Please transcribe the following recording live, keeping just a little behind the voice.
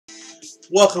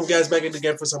Welcome guys back in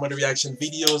again for some other reaction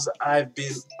videos. I've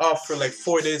been off for like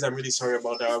 4 days. I'm really sorry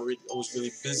about that. I was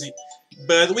really busy.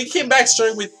 But we came back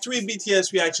strong with 3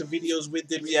 BTS reaction videos. We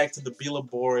did react to the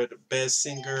Billboard Best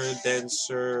Singer,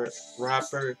 Dancer,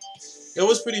 Rapper. It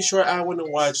was pretty short. I want to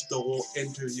watch the whole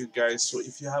interview, guys. So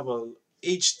if you have a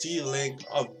HD link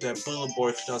of the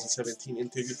Billboard 2017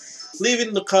 interview, leave it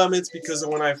in the comments because the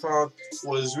one I found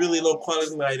was really low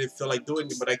quality and I didn't feel like doing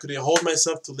it, but I couldn't hold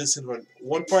myself to listen to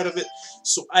one part of it.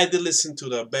 So I did listen to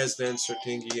the Best Dancer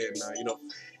thingy and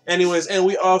Anyways, and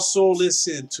we also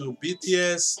listened to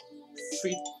BTS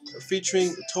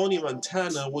featuring Tony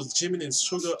Montana was Jimin and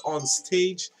Suga on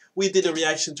stage. We did a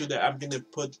reaction to that. I'm gonna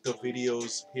put the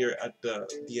videos here at the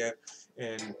end.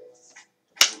 And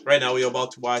right now we're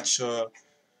about to watch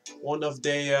one of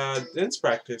the dance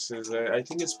practices. I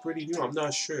think it's pretty new. I'm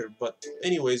not sure, but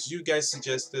anyways, you guys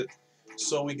suggested,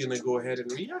 so we're gonna go ahead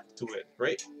and react to it.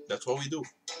 Right? That's what we do.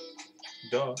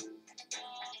 Duh.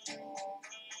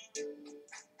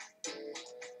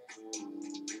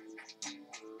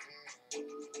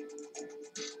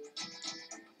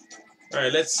 All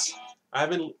right, let's. I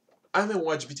haven't I haven't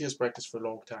watched BTS practice for a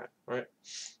long time. All right.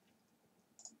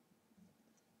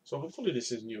 So hopefully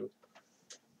this is new.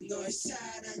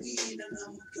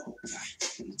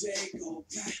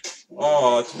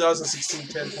 Oh, 2016,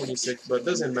 10/26, but it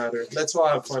doesn't matter. Let's all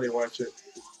have fun and watch it.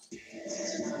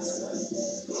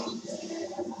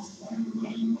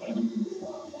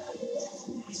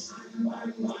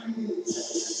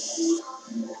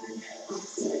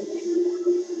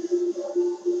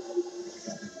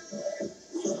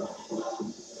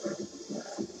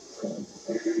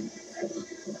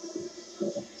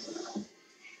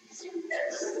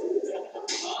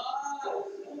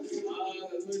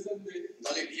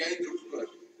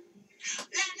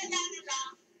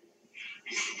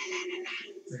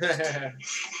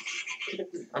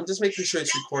 I'm just making sure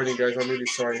it's recording, guys. I'm really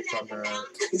sorry if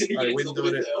I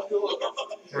windowed it.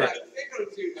 Right.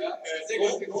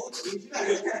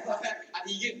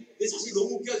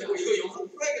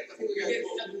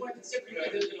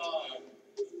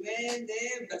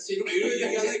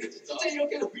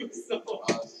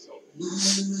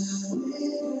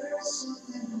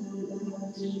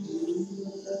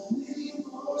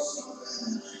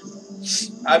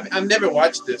 I've never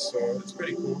watched this, so it's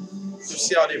pretty cool to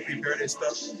see how they prepare this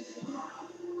stuff.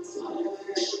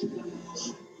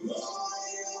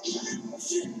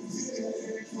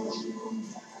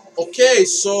 Okay,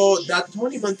 so that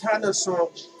Tony Montana song.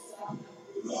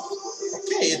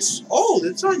 Okay, it's old.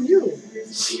 It's on you.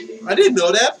 I didn't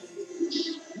know that.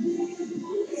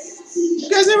 You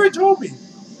guys never told me.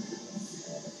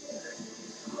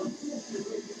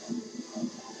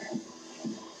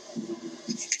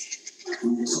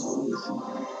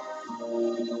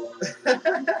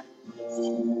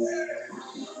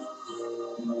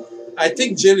 I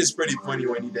think Jin is pretty funny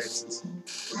when he dances.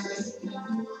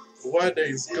 What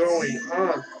is going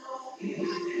on?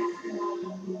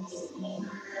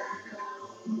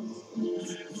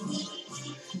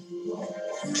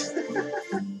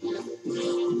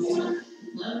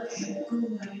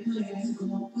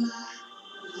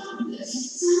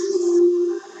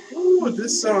 Ooh,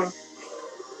 this song.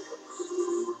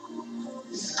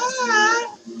 Ah.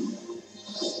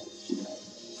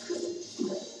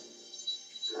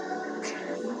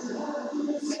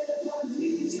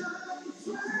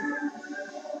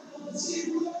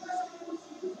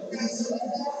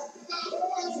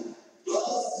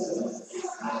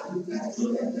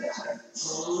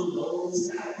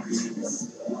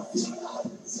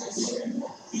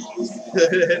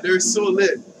 They're so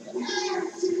lit.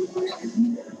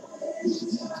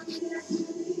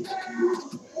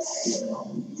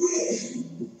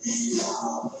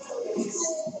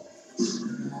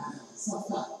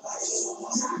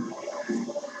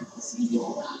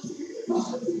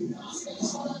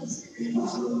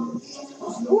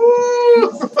 Woo!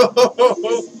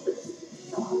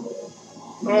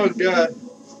 Oh god.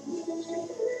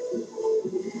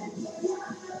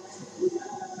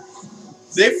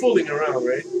 They fooling around,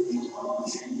 right?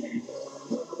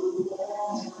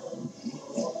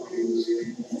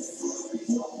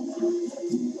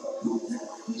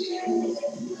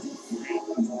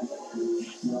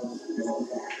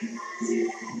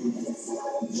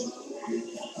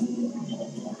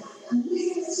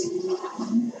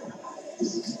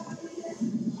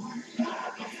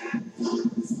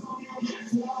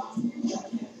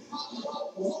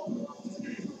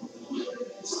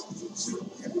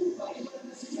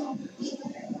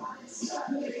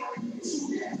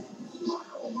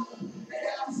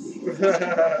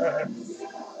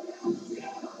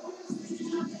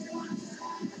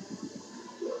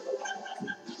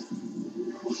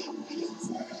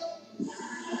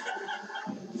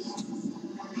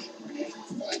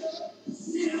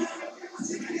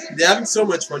 They're having so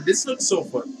much fun. This looks so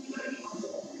fun.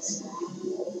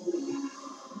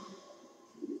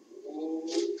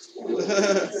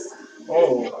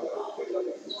 Oh,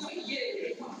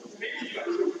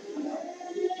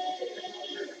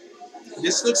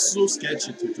 this looks so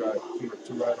sketchy to drive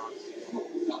to ride on.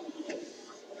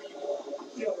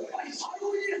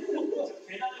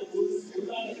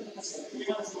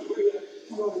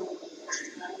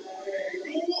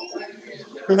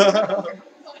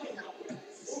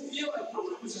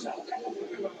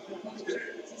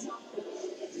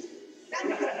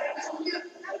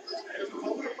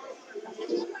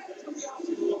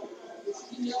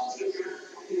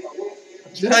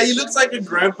 Yeah, he looks like a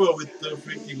grandpa with the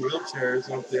freaking wheelchair or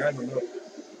something. I don't know.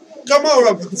 Come on,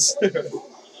 Rapunzel.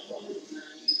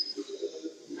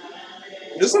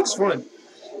 This looks fun.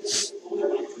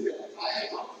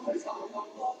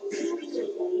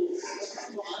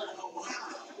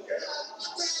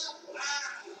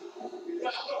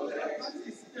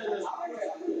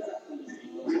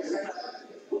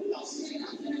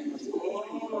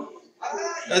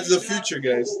 That's the future,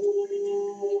 guys.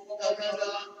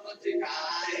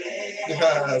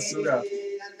 Suga.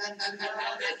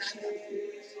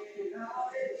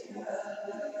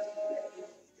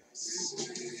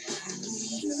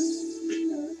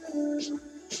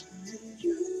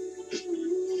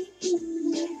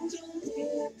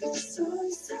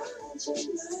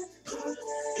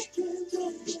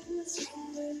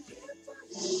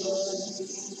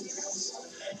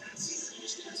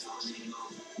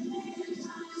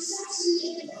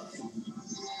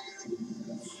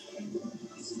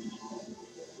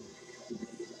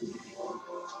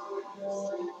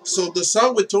 So the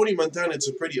song with Tony Montana, it's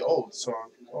a pretty old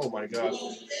song. Oh my god.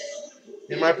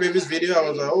 In my previous video, I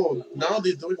was like, oh, now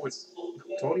they're doing with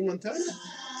Tony Montana?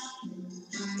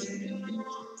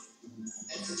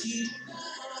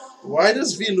 Why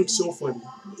does V look so funny?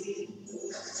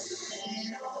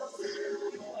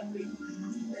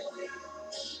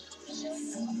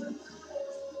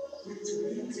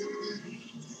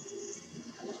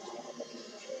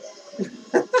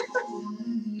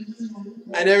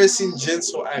 I never seen Jen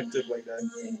so active like that.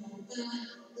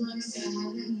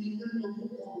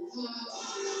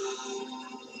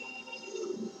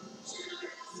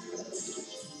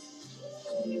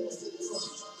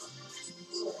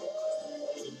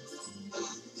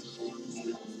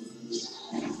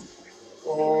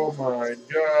 Oh my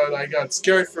god, I got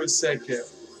scared for a second.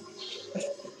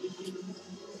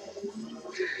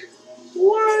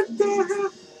 What the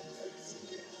hell?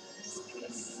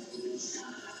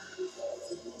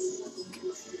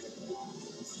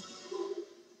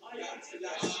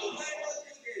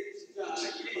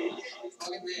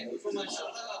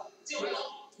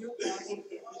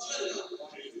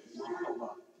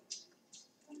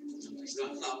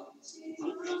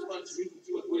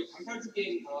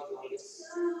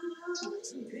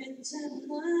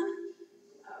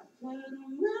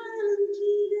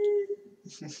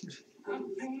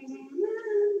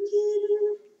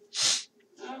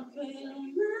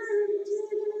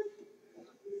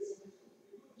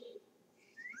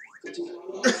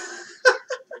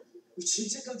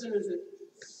 진짜 깜짝 놀랐어요.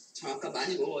 저 아까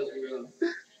많이 먹어가지고요.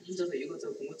 혼자서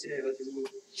이것저것 군것질 해가지고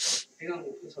배가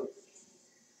고파서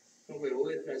그런 거에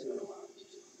오해를 하지 마라.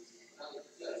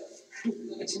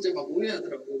 진짜 막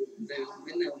오해하더라고. 근데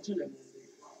맨날 엄청 잘 먹는데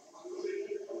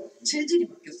체질이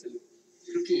바뀌었어요.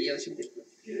 그렇게 이해하시면 될 것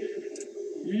같아요.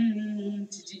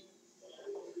 지지.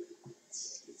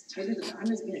 자기도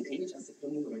하면서 그냥 괜히 저한테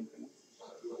그러는 거라니까요.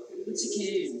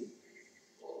 솔직히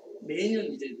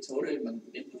매년 이제 저를 막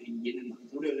멤버들이 얘는 막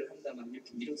노력을 한다 막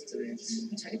이렇게 밀어주잖아요.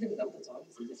 자기들은 나보다 더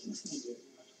하면서 이제 힘쓰는 거예요.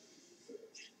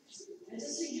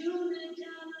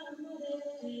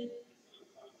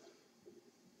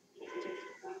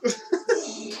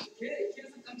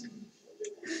 계속 깜짝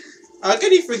How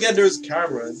can he forget there's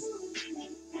cameras?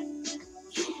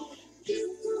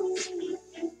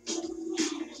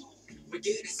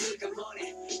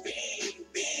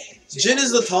 Jin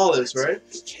is the tallest, right?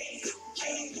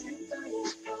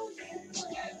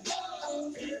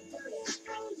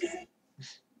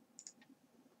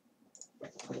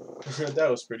 That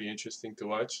was pretty interesting to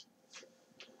watch.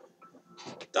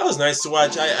 That was nice to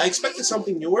watch. I expected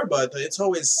something newer, but it's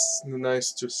always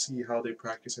nice to see how they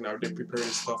practice and how they prepare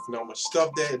and stuff, and how much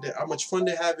stuff how much fun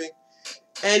they're having.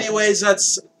 Anyways,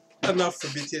 that's enough for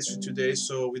BTS for today.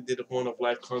 So we did one of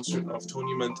live concert of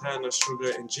Tony Montana,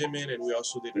 Sugar, and Jimin, and we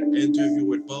also did an interview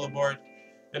with Boulevard,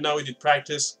 and now we did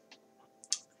practice.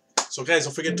 So guys,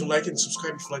 don't forget to like and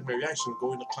subscribe if you like my reaction.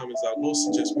 Go in the comments down below,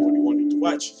 suggest me what you want me to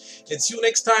watch, and see you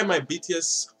next time, my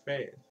BTS fan.